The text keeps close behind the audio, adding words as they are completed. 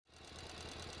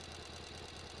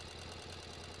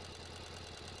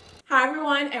Hi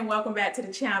everyone, and welcome back to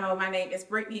the channel. My name is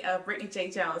Brittany of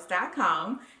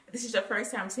BrittanyJJones.com. If this is your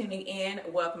first time tuning in,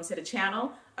 welcome to the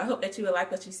channel. I hope that you will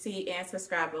like what you see and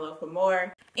subscribe below for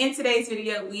more. In today's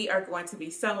video, we are going to be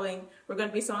sewing. We're going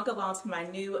to be sewing along to my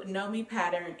new Know Me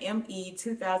pattern, ME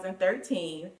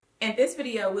 2013. In this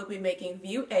video, we'll be making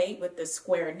view A with the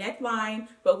square neckline,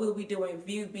 but we'll be doing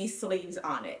view B sleeves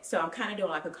on it. So I'm kind of doing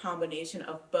like a combination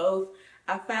of both.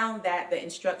 I found that the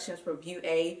instructions for view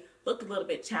A looked a little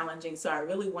bit challenging, so I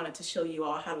really wanted to show you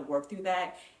all how to work through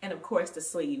that. And of course the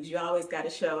sleeves. You always got to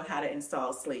show how to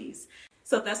install sleeves.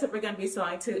 So that's what we're going to be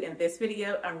sewing to in this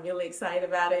video. I'm really excited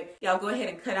about it. Y'all go ahead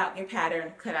and cut out your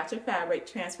pattern, cut out your fabric,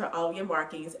 transfer all your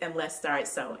markings, and let's start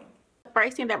sewing. The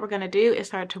first thing that we're going to do is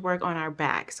start to work on our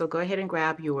back. So go ahead and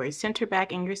grab your center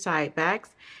back and your side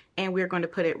backs, and we're going to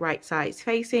put it right sides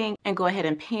facing and go ahead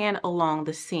and pin along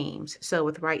the seams. So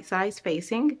with right sides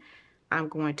facing, I'm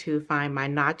going to find my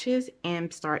notches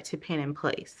and start to pin in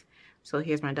place. So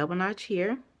here's my double notch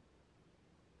here.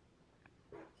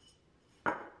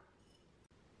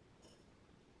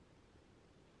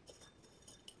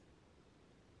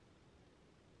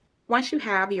 Once you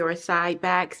have your side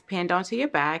backs pinned onto your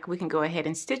back, we can go ahead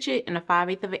and stitch it in a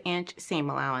 5/8 of an inch seam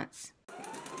allowance.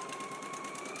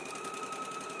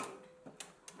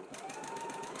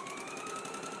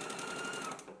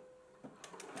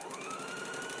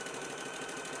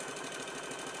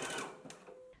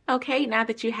 Okay, now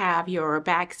that you have your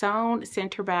back sewn,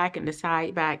 center back and the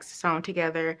side backs sewn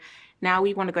together, now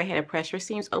we want to go ahead and press your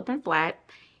seams open flat.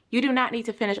 You do not need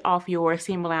to finish off your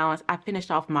seam allowance. I finished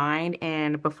off mine,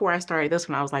 and before I started this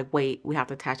one, I was like, wait, we have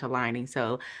to attach a lining.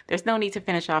 So there's no need to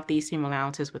finish off these seam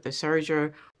allowances with a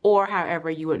serger or however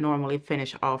you would normally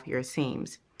finish off your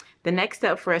seams. The next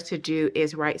step for us to do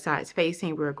is right sides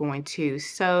facing. We're going to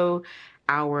sew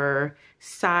our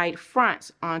side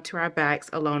fronts onto our backs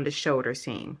along the shoulder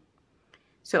seam.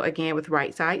 So again, with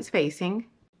right sides facing,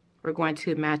 we're going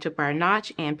to match up our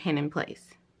notch and pin in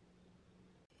place.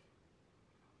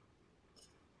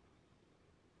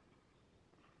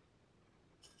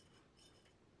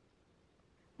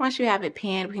 Once you have it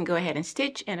pinned, we can go ahead and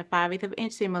stitch in a 5/8 of an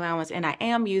inch seam allowance, and I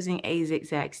am using a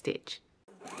zigzag stitch.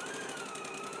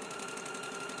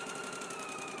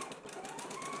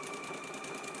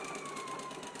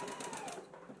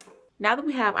 Now that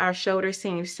we have our shoulder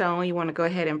seam sewn, you want to go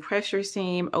ahead and press your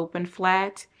seam open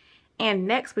flat. And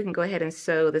next we can go ahead and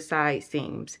sew the side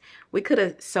seams. We could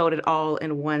have sewed it all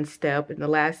in one step in the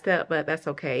last step, but that's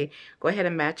okay. Go ahead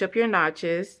and match up your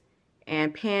notches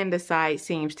and pin the side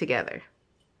seams together.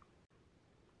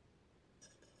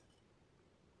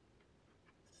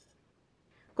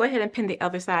 Go ahead and pin the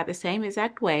other side the same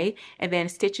exact way and then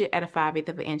stitch it at a 5/8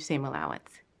 of an inch seam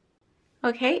allowance.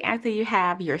 Okay, after you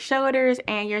have your shoulders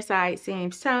and your side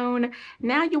seams sewn,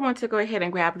 now you want to go ahead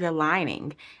and grab your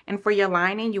lining. And for your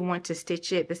lining, you want to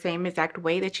stitch it the same exact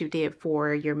way that you did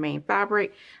for your main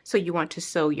fabric. So you want to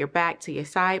sew your back to your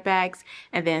side backs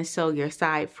and then sew your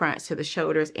side fronts to the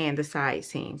shoulders and the side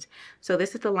seams. So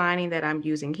this is the lining that I'm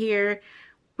using here.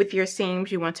 With your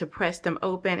seams, you want to press them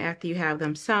open after you have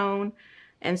them sewn.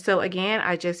 And so again,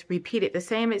 I just repeated the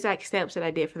same exact steps that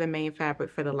I did for the main fabric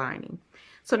for the lining.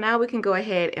 So now we can go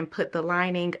ahead and put the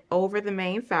lining over the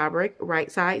main fabric,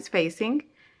 right sides facing.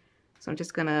 So I'm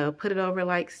just gonna put it over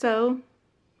like so.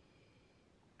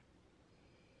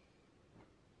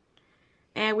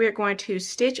 And we're going to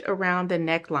stitch around the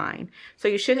neckline. So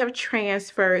you should have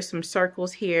transferred some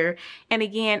circles here. And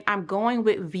again, I'm going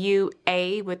with view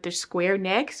A with the square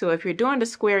neck. So if you're doing the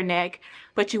square neck,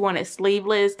 but you want it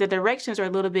sleeveless, the directions are a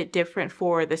little bit different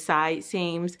for the side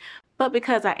seams. But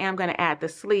because I am going to add the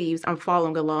sleeves, I'm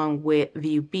following along with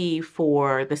view B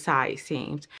for the side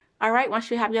seams. All right,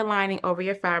 once you have your lining over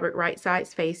your fabric, right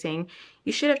sides facing,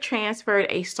 you should have transferred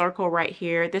a circle right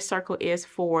here. This circle is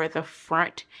for the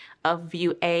front of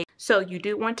view A. So you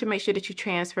do want to make sure that you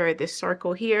transfer this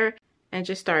circle here and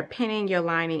just start pinning your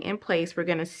lining in place. We're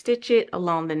going to stitch it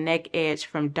along the neck edge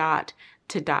from dot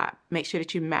to dot. Make sure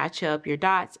that you match up your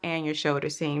dots and your shoulder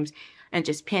seams and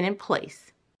just pin in place.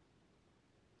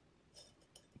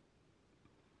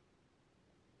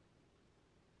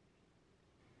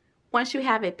 Once you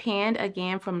have it pinned,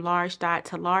 again from large dot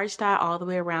to large dot all the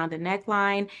way around the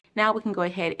neckline, now we can go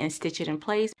ahead and stitch it in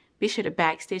place. Be sure to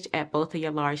back stitch at both of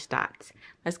your large dots.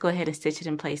 Let's go ahead and stitch it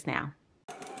in place now.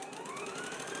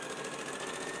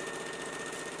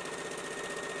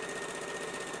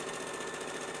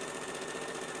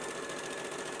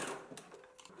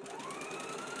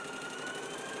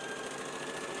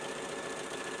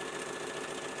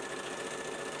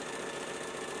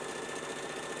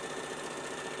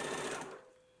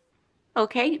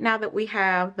 Okay, now that we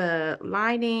have the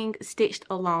lining stitched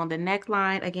along the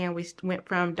neckline, again, we went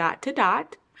from dot to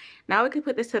dot. Now we can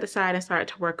put this to the side and start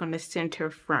to work on the center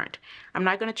front. I'm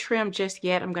not going to trim just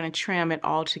yet. I'm going to trim it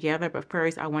all together, but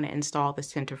first I want to install the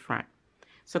center front.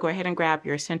 So go ahead and grab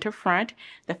your center front,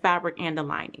 the fabric, and the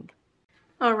lining.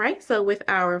 All right, so with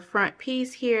our front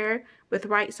piece here, with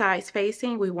right sides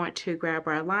facing, we want to grab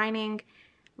our lining,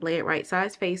 lay it right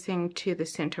sides facing to the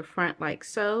center front like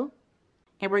so.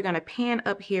 And we're going to pin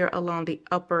up here along the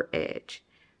upper edge.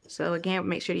 So again,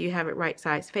 make sure you have it right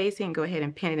sides facing. Go ahead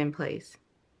and pin it in place.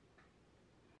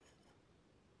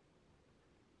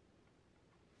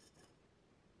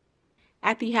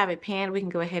 After you have it pinned, we can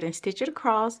go ahead and stitch it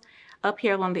across up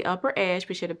here along the upper edge.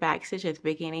 Be sure to back stitch at the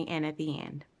beginning and at the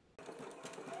end.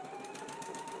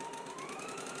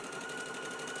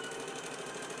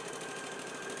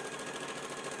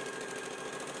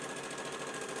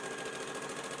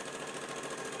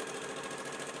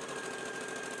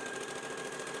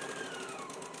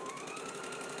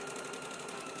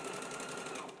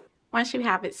 Once you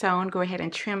have it sewn, go ahead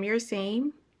and trim your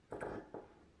seam.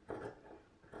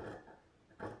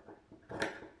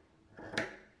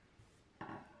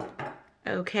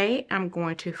 Okay, I'm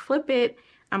going to flip it.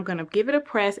 I'm going to give it a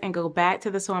press and go back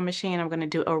to the sewing machine. I'm going to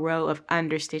do a row of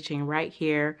understitching right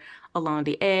here along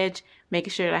the edge,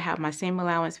 making sure that I have my seam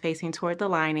allowance facing toward the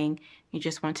lining. You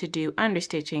just want to do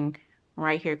understitching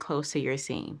right here close to your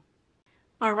seam.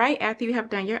 All right, after you have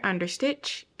done your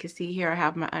understitch, you can see here I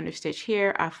have my understitch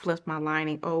here. I flipped my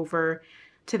lining over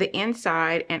to the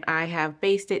inside and I have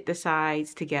basted the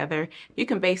sides together. You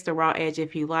can baste the raw edge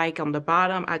if you like. On the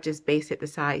bottom, I just basted the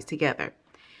sides together.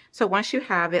 So once you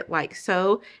have it like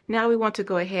so, now we want to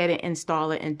go ahead and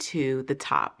install it into the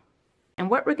top. And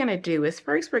what we're going to do is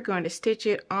first we're going to stitch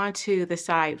it onto the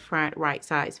side front right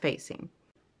sides facing.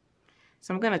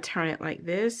 So I'm going to turn it like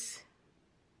this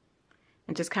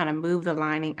and just kind of move the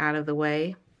lining out of the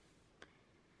way.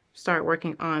 Start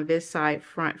working on this side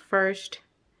front first.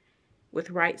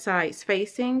 With right sides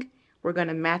facing, we're going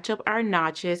to match up our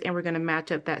notches and we're going to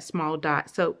match up that small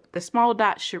dot. So the small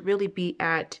dot should really be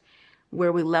at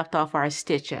where we left off our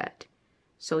stitch at.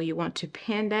 So you want to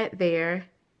pin that there,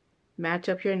 match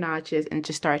up your notches, and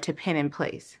just start to pin in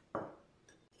place.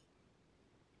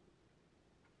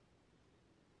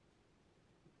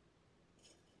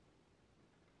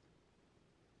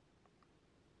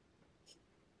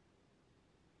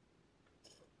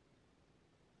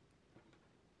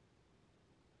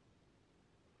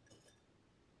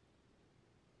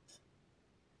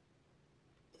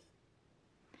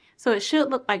 So it should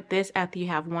look like this after you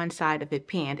have one side of it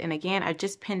pinned. And again, I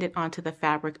just pinned it onto the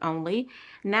fabric only.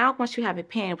 Now, once you have it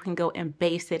pinned, we can go and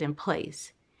baste it in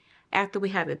place. After we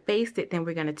have it basted, then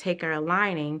we're going to take our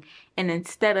lining and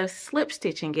instead of slip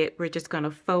stitching it, we're just going to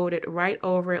fold it right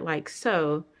over it like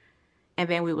so. And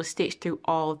then we will stitch through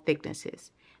all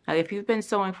thicknesses. Now, if you've been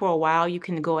sewing for a while, you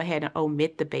can go ahead and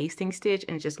omit the basting stitch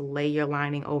and just lay your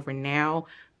lining over now,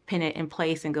 pin it in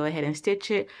place and go ahead and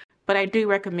stitch it. But I do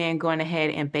recommend going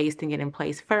ahead and basting it in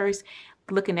place first,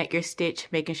 looking at your stitch,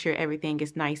 making sure everything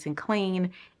is nice and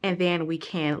clean, and then we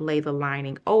can lay the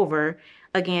lining over.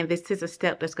 Again, this is a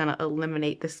step that's going to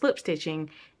eliminate the slip stitching,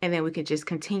 and then we can just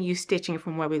continue stitching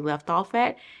from where we left off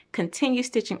at, continue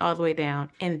stitching all the way down,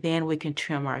 and then we can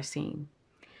trim our seam.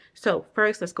 So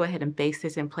first, let's go ahead and baste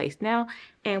this in place now,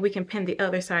 and we can pin the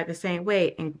other side the same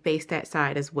way and baste that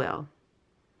side as well.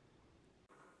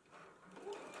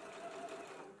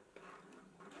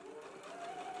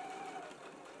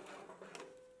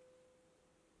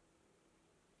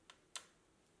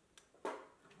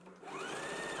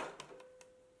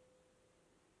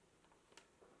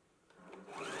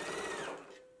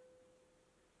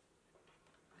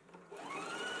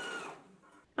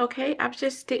 Okay, I've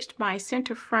just stitched my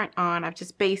center front on. I've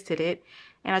just basted it,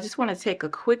 and I just want to take a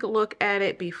quick look at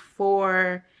it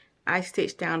before I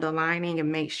stitch down the lining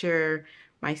and make sure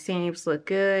my seams look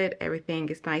good. Everything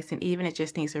is nice and even. It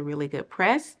just needs a really good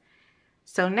press.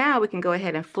 So now we can go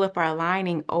ahead and flip our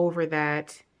lining over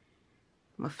that.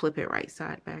 I'm gonna flip it right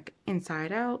side back,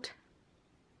 inside out.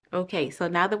 Okay, so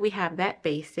now that we have that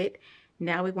basted,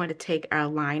 now we want to take our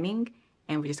lining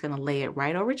and we're just gonna lay it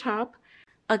right over top.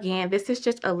 Again, this is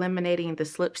just eliminating the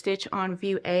slip stitch on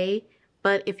view A,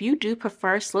 but if you do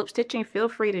prefer slip stitching, feel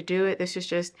free to do it. This is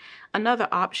just another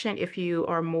option if you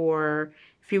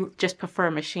just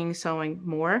prefer machine sewing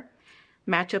more.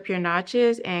 Match up your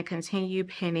notches and continue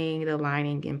pinning the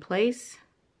lining in place.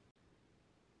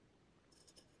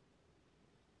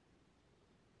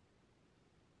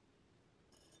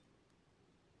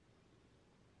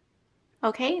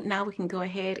 Okay, now we can go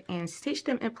ahead and stitch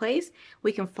them in place.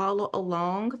 We can follow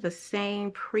along the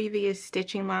same previous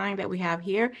stitching line that we have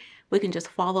here. We can just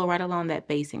follow right along that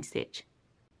basting stitch.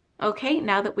 Okay,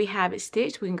 now that we have it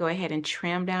stitched, we can go ahead and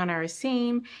trim down our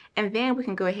seam, and then we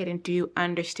can go ahead and do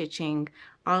understitching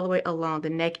all the way along the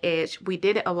neck edge. We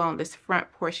did it along this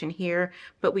front portion here,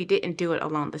 but we didn't do it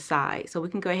along the side. So we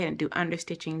can go ahead and do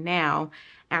understitching now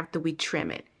after we trim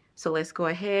it. So let's go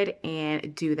ahead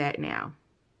and do that now.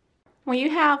 When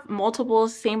you have multiple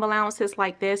seam allowances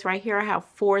like this, right here I have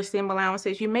 4 seam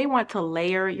allowances, you may want to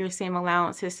layer your seam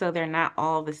allowances so they're not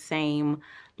all the same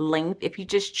length. If you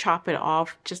just chop it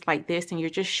off just like this, then you're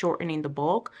just shortening the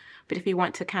bulk. But if you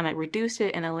want to kind of reduce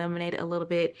it and eliminate it a little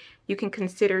bit, you can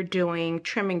consider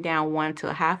trimming down one to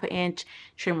 1/2 inch,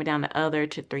 trimming down the other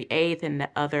to 3/8, and the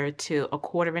other to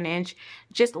 1/4 inch,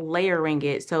 just layering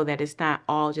it so that it's not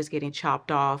all just getting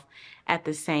chopped off at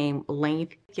the same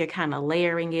length. You're kind of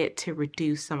layering it to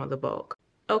reduce some of the bulk.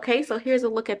 Okay, so here's a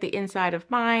look at the inside of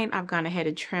mine. I've gone ahead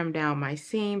and trimmed down my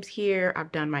seams here.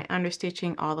 I've done my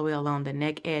understitching all the way along the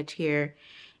neck edge here.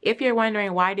 If you're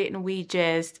wondering why didn't we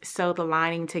just sew the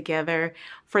lining together,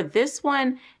 for this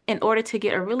one, in order to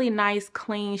get a really nice,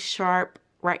 clean, sharp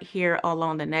right here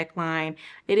along the neckline,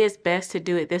 it is best to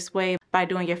do it this way by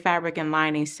doing your fabric and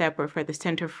lining separate for the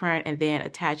center front and then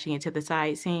attaching it to the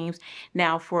side seams.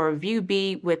 Now for view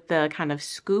B with the kind of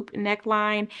scoop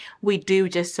neckline, we do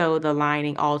just sew the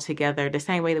lining all together the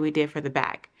same way that we did for the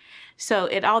back. So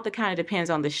it all kind of depends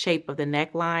on the shape of the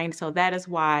neckline. So that is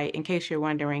why, in case you're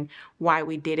wondering why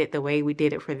we did it the way we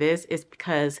did it for this, is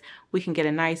because we can get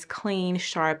a nice, clean,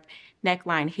 sharp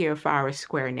neckline here for our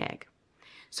square neck.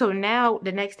 So now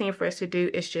the next thing for us to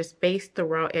do is just baste the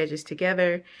raw edges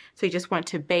together. So you just want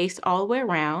to baste all the way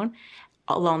around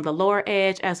along the lower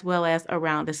edge as well as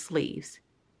around the sleeves.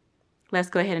 Let's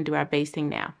go ahead and do our basting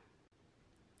now.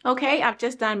 Okay, I've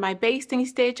just done my basting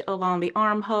stitch along the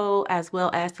armhole as well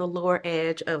as the lower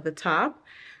edge of the top.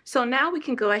 So now we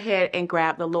can go ahead and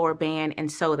grab the lower band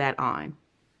and sew that on.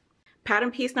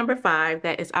 Pattern piece number 5,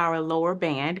 that is our lower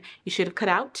band. You should have cut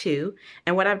out 2.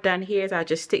 And what I've done here is I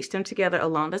just stitched them together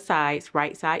along the sides,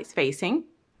 right sides facing.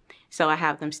 So I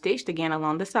have them stitched again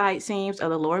along the side seams of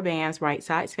the lower bands, right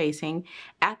sides facing.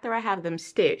 After I have them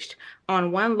stitched,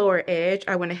 on one lower edge,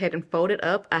 I went ahead and folded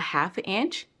up 1/2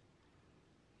 inch.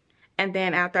 And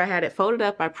then after I had it folded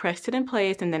up, I pressed it in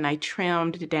place and then I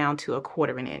trimmed it down to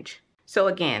 1/4 inch. So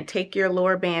again, take your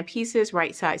lower band pieces,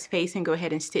 right sides facing, go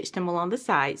ahead and stitch them along the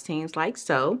side seams like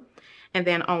so. And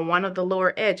then on one of the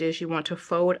lower edges, you want to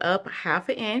fold up 1/2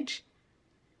 inch.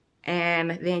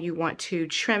 And then you want to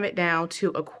trim it down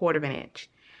to 1/4 inch.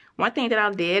 One thing that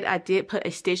I did put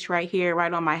a stitch right here,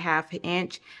 right on my 1/2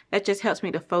 inch. That just helps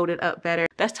me to fold it up better.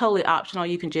 That's totally optional.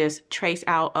 You can just trace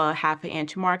out a 1/2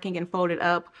 inch marking and fold it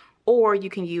up. Or you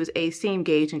can use a seam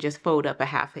gauge and just fold up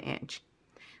 1/2 inch.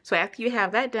 So after you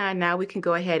have that done, now we can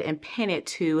go ahead and pin it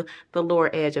to the lower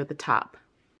edge of the top.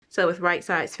 So with right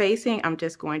sides facing, I'm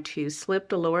just going to slip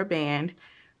the lower band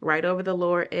right over the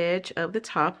lower edge of the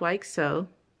top like so.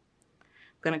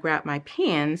 I'm going to grab my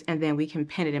pins and then we can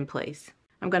pin it in place.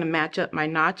 I'm going to match up my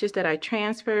notches that I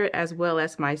transferred as well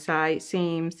as my side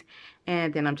seams,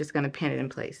 and then I'm just going to pin it in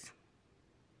place.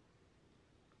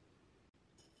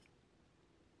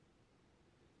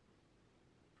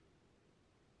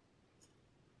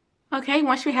 Okay,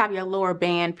 once you have your lower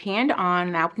band pinned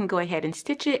on, now we can go ahead and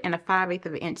stitch it in a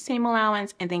 5/8 inch seam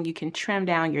allowance, and then you can trim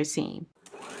down your seam.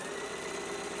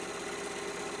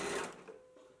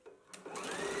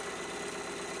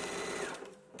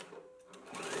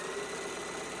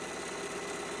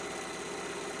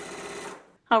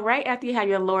 All right, after you have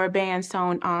your lower band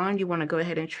sewn on, you want to go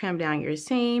ahead and trim down your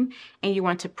seam, and you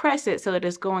want to press it so that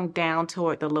it's going down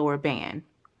toward the lower band.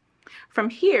 From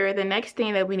here, the next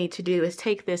thing that we need to do is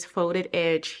take this folded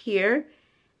edge here,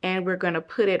 and we're going to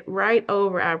put it right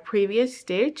over our previous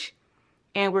stitch,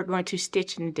 and we're going to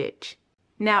stitch and ditch.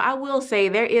 Now, I will say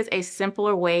there is a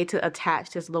simpler way to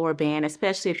attach this lower band,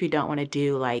 especially if you don't want to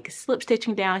do like slip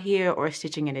stitching down here or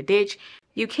stitching in a ditch.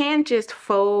 You can just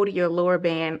fold your lower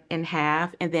band in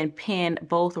half and then pin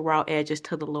both raw edges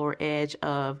to the lower edge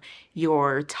of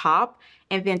your top,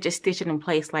 and then just stitch it in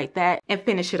place like that and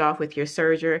finish it off with your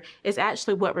serger. It's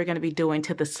actually what we're going to be doing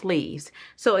to the sleeves.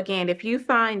 So again, if you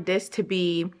find this to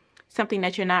be something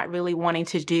that you're not really wanting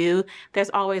to do, there's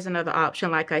always another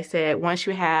option. Like I said, once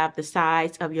you have the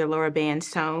sides of your lower band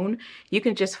sewn, you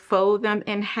can just fold them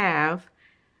in half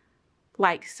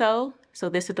like so. So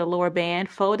this is the lower band,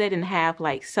 fold it in half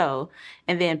like so,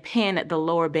 and then pin the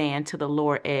lower band to the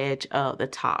lower edge of the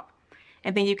top.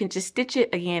 And then you can just stitch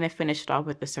it again and finish it off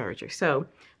with the serger. So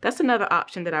that's another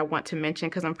option that I want to mention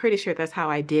because I'm pretty sure that's how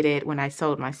I did it when I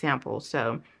sewed my sample.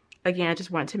 So again, I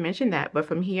just wanted to mention that. But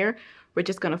from here, we're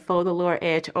just going to fold the lower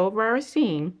edge over our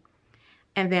seam.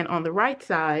 And then on the right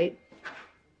side,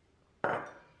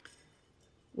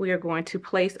 we are going to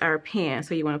place our pin.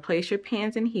 So you want to place your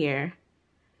pins in here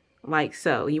like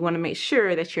so. You want to make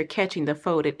sure that you're catching the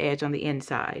folded edge on the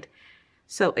inside.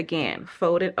 So again,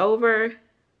 fold it over.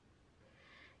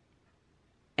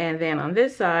 And then on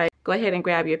this side, go ahead and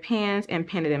grab your pins and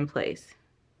pin it in place.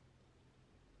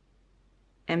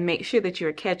 And make sure that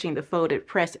you're catching the folded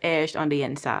press edge on the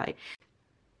inside.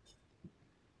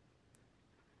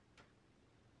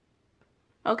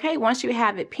 Okay, once you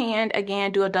have it pinned,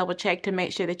 again, do a double check to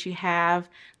make sure that you have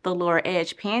the lower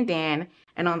edge pinned in.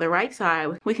 And on the right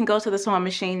side, we can go to the sewing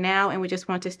machine now, and we just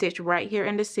want to stitch right here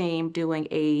in the seam, doing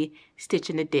a stitch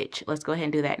in the ditch. Let's go ahead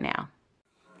and do that now.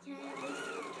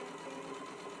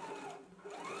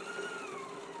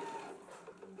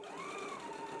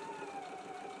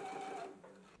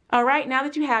 All right, now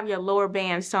that you have your lower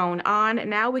band sewn on,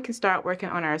 now we can start working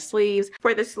on our sleeves.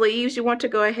 For the sleeves, you want to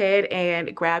go ahead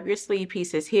and grab your sleeve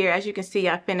pieces here. As you can see,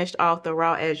 I finished off the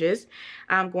raw edges.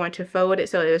 I'm going to fold it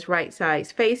so it's right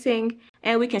sides facing,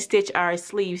 and we can stitch our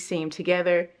sleeve seam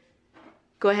together.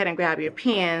 Go ahead and grab your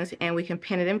pins, and we can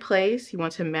pin it in place. You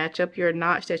want to match up your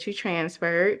notch that you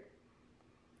transferred.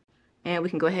 And we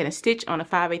can go ahead and stitch on a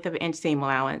 5/8 of an inch seam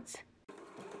allowance.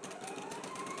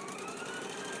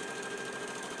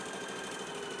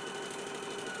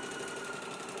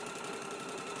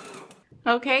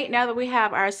 Okay, now that we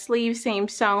have our sleeve seam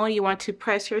sewn, you want to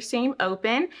press your seam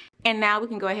open. And now we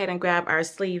can go ahead and grab our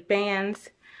sleeve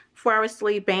bands. For our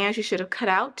sleeve bands, you should have cut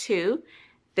out 2.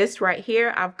 This right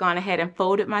here, I've gone ahead and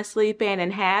folded my sleeve band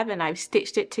in half, and I've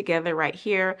stitched it together right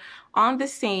here on the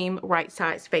seam, right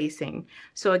sides facing.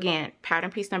 So again,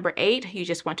 pattern piece number 8, you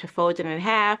just want to fold it in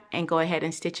half and go ahead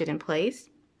and stitch it in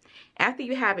place. After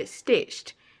you have it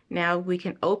stitched, now we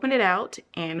can open it out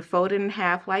and fold it in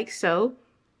half like so,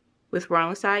 with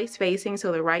wrong sides facing,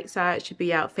 so the right side should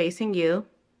be out facing you.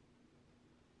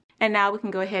 And now we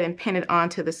can go ahead and pin it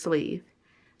onto the sleeve.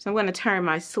 So I'm going to turn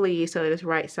my sleeve so that it's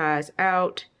right sides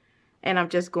out, and I'm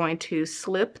just going to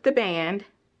slip the band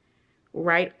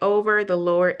right over the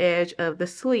lower edge of the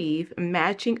sleeve,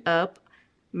 matching up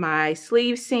my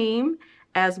sleeve seam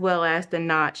as well as the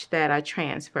notch that I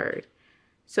transferred.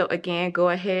 So again, go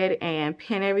ahead and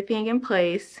pin everything in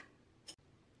place.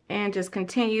 And just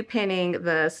continue pinning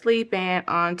the sleeve band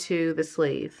onto the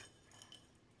sleeve.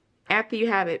 After you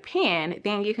have it pinned,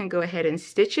 then you can go ahead and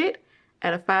stitch it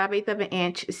at a 5/8 of an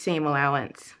inch seam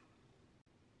allowance.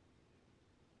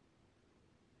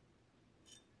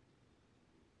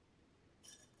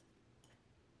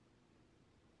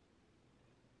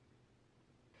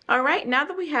 All right, now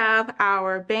that we have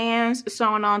our bands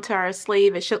sewn onto our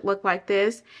sleeve, it should look like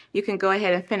this. You can go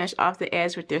ahead and finish off the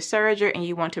edge with your serger, and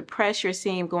you want to press your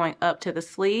seam going up to the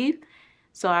sleeve.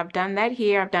 So I've done that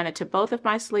here. I've done it to both of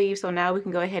my sleeves, so now we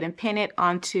can go ahead and pin it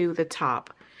onto the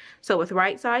top. So with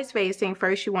right sides facing,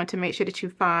 first you want to make sure that you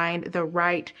find the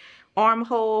right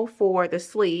armhole for the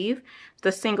sleeve.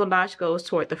 The single notch goes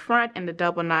toward the front, and the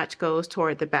double notch goes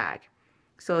toward the back.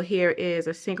 So here is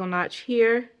a single notch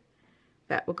here.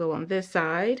 That will go on this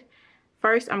side.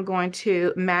 First, I'm going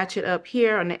to match it up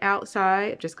here on the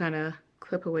outside. I'm just going to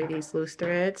clip away these loose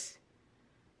threads.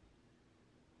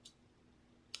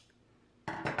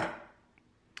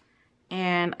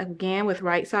 And again, with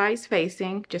right sides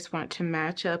facing, just want to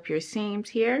match up your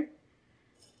seams here.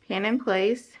 Pin in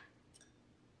place.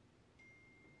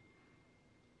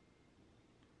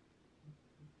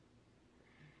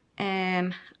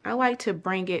 And I like to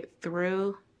bring it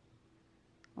through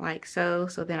like so,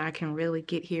 so then I can really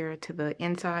get here to the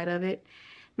inside of it.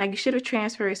 Now you should have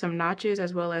transferred some notches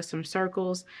as well as some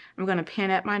circles. I'm going to pin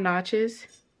at my notches.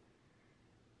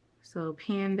 So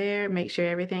pin there, make sure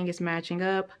everything is matching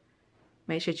up.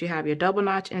 Make sure that you have your double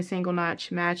notch and single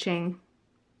notch matching.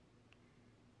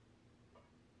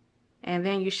 And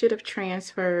then you should have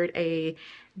transferred a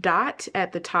dot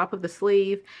at the top of the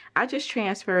sleeve. I just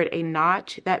transferred a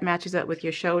notch that matches up with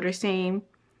your shoulder seam.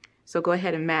 So go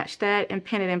ahead and match that and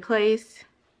pin it in place.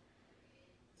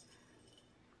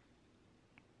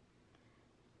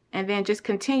 And then just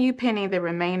continue pinning the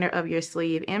remainder of your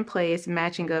sleeve in place,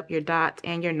 matching up your dots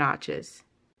and your notches.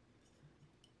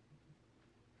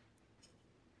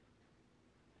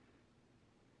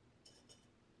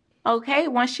 Okay,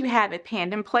 once you have it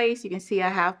pinned in place, you can see I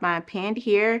have mine pinned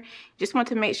here. Just want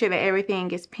to make sure that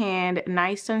everything is pinned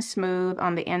nice and smooth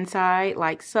on the inside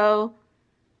like so.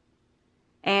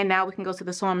 And now we can go to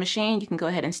the sewing machine. You can go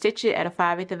ahead and stitch it at a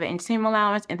 5/8 of an inch seam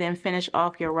allowance and then finish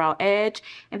off your raw edge.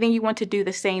 And then you want to do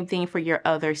the same thing for your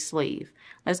other sleeve.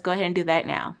 Let's go ahead and do that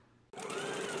now.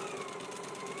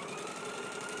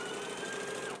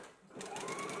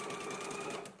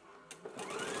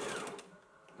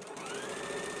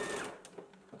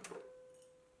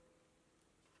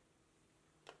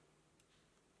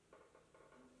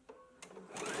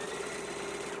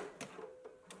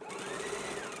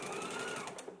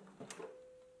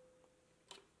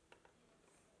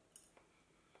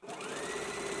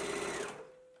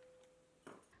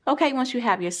 Okay, once you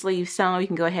have your sleeve sewn, you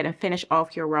can go ahead and finish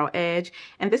off your raw edge.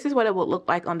 And this is what it will look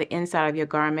like on the inside of your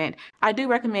garment. I do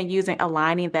recommend using a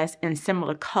lining that's in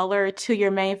similar color to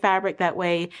your main fabric. That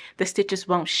way the stitches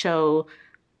won't show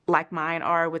like mine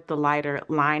are with the lighter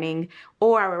lining.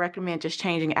 Or I would recommend just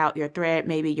changing out your thread,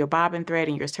 maybe your bobbin thread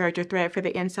and your serger thread for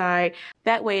the inside.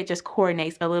 That way it just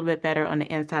coordinates a little bit better on the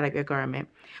inside of your garment.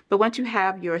 But once you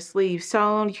have your sleeve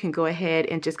sewn, you can go ahead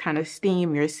and just kind of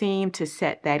steam your seam to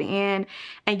set that in.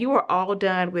 And you are all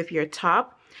done with your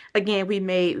top. Again, we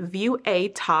made view A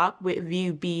top with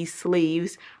view B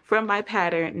sleeves from my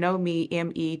pattern Know Me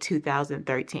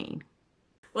ME2013.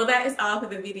 Well, that is all for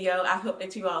the video. I hope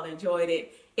that you all enjoyed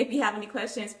it. If you have any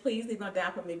questions, please leave them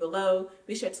down for me below.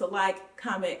 Be sure to like,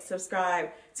 comment,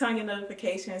 subscribe, turn on your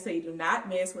notifications so you do not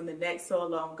miss when the next sew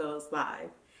along goes live.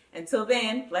 Until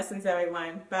then, blessings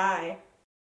everyone. Bye.